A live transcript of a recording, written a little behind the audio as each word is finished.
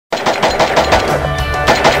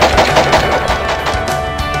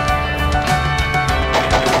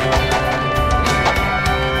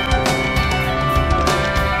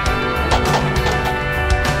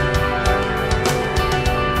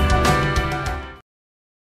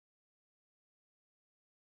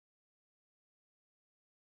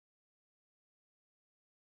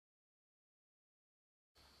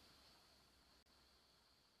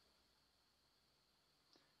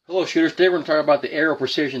Hello shooters, today we're going to talk about the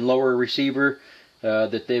AeroPrecision lower receiver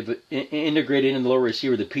that they've integrated in the lower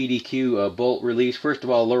receiver, the PDQ bolt release. First of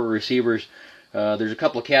all, lower receivers, there's a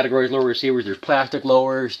couple of categories of lower receivers. There's plastic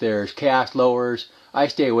lowers, there's cast lowers. I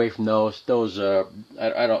stay away from those.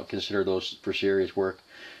 I don't consider those for serious work.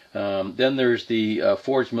 Then there's the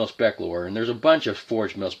forged mil-spec lower, and there's a bunch of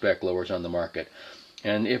forged mil-spec lowers on the market.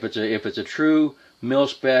 And if it's a true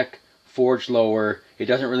mil-spec forged lower, it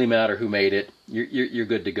doesn't really matter who made it. You're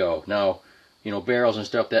good to go. Now, you know, barrels and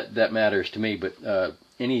stuff that matters to me, but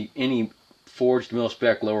any forged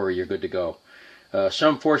mil-spec lower, you're good to go.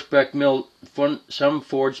 Some forged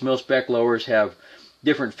mil-spec lowers have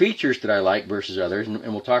different features that I like versus others, and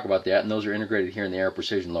we'll talk about that. And those are integrated here in the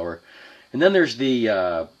AeroPrecision lower. And then there's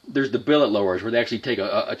the billet lowers, where they actually take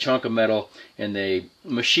a chunk of metal and they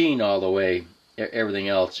machine all the way everything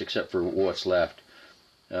else except for what's left.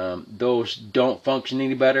 Those don't function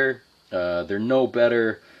any better. They're no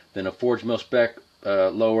better than a forged mil-spec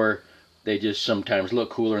lower. They just sometimes look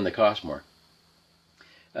cooler and they cost more.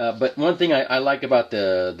 But one thing I like about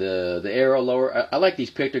the Aero lower, I like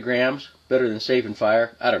these pictograms better than Safe and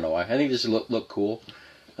Fire. I don't know why. I think this look cool.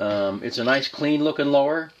 It's a nice clean looking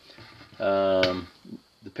lower. The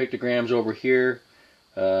pictograms over here,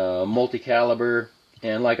 multi-caliber,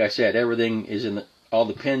 and like I said, everything is in all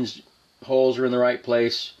the pins. Holes are in the right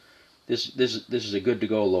place. This is a good to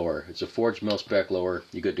go lower. It's a forged mil-spec lower.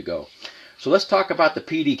 You're good to go. So let's talk about the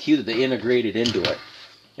PDQ that they integrated into it.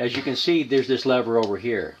 As you can see, there's this lever over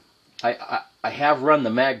here. I have run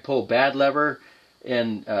the Magpul bad lever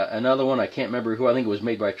and another one. I can't remember who. I think it was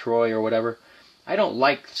made by Troy or whatever. I don't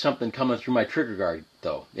like something coming through my trigger guard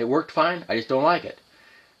though. It worked fine. I just don't like it.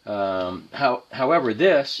 However,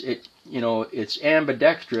 it's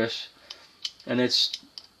ambidextrous, and it's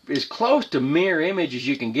as close to mirror image as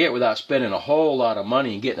you can get without spending a whole lot of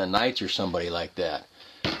money and getting a Knights or somebody like that.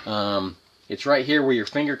 It's right here where your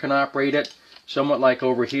finger can operate it, somewhat like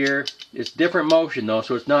over here. It's different motion though,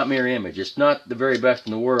 so it's not mirror image. It's not the very best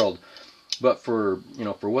in the world, but for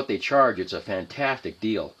what they charge, it's a fantastic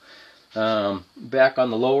deal. Back on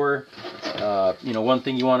the lower, one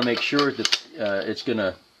thing you want to make sure is that it's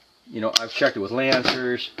gonna, I've checked it with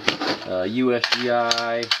Lancers,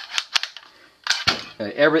 USGI.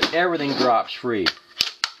 Everything drops free,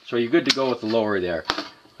 so you're good to go with the lower there.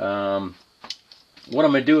 What I'm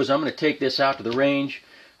going to do is I'm going to take this out to the range.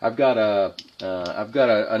 I've got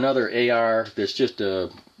another AR that's just a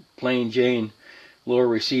plain Jane lower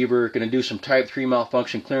receiver. Going to do some Type 3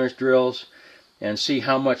 malfunction clearance drills and see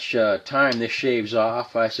how much time this shaves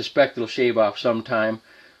off. I suspect it'll shave off sometime,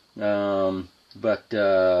 but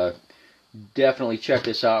definitely check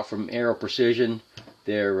this out from AeroPrecision.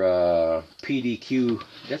 Their PDQ,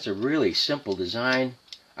 that's a really simple design.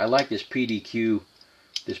 I like this PDQ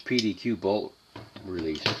bolt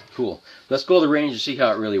release. Cool. Let's go to the range and see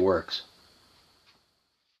how it really works.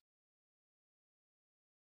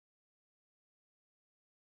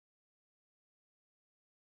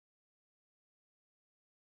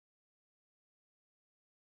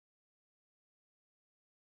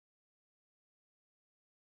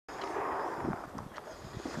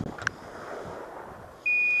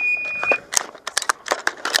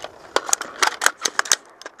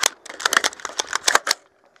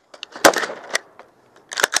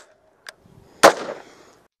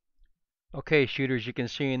 Okay, shooters, you can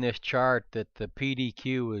see in this chart that the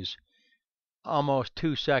PDQ is almost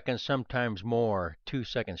 2 seconds, sometimes more, 2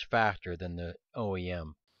 seconds faster than the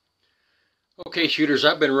OEM. Okay, shooters,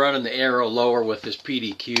 I've been running the Aero lower with this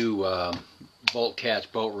PDQ bolt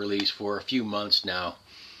catch bolt release for a few months now,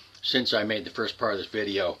 since I made the first part of this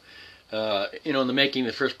video. In the making of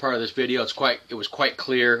the first part of this video, it was quite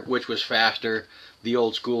clear which was faster, the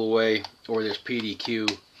old school way or this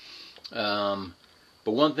PDQ.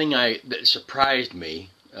 But one thing that surprised me,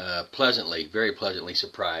 very pleasantly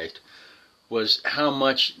surprised, was how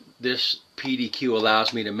much this PDQ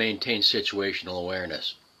allows me to maintain situational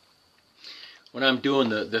awareness. When I'm doing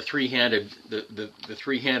the three-handed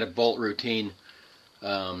bolt routine,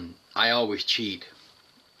 I always cheat.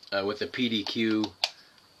 With the PDQ,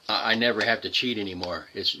 I never have to cheat anymore.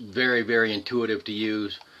 It's very, very intuitive to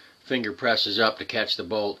use. Finger presses up to catch the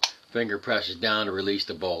bolt. Finger presses down to release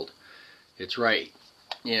the bolt. It's right.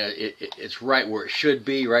 It's right where it should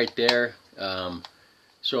be, right there.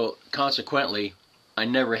 So consequently, I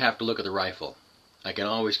never have to look at the rifle. I can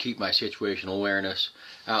always keep my situational awareness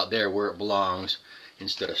out there where it belongs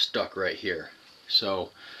instead of stuck right here.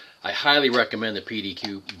 So I highly recommend the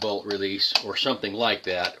PDQ bolt release or something like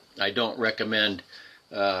that. I don't recommend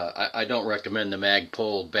the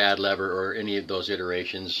Magpul bad lever or any of those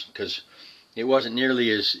iterations, because it wasn't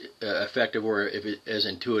nearly as effective or as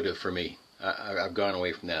intuitive for me. I've gone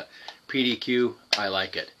away from that. PDQ, I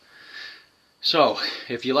like it. So,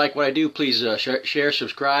 if you like what I do, please share,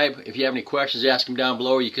 subscribe. If you have any questions, ask them down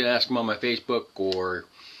below. You can ask them on my Facebook, or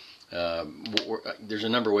there's a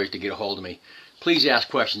number of ways to get a hold of me. Please ask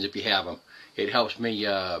questions if you have them. It helps me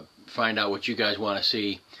find out what you guys want to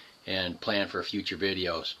see and plan for future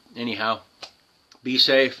videos. Anyhow, be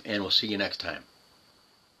safe, and we'll see you next time.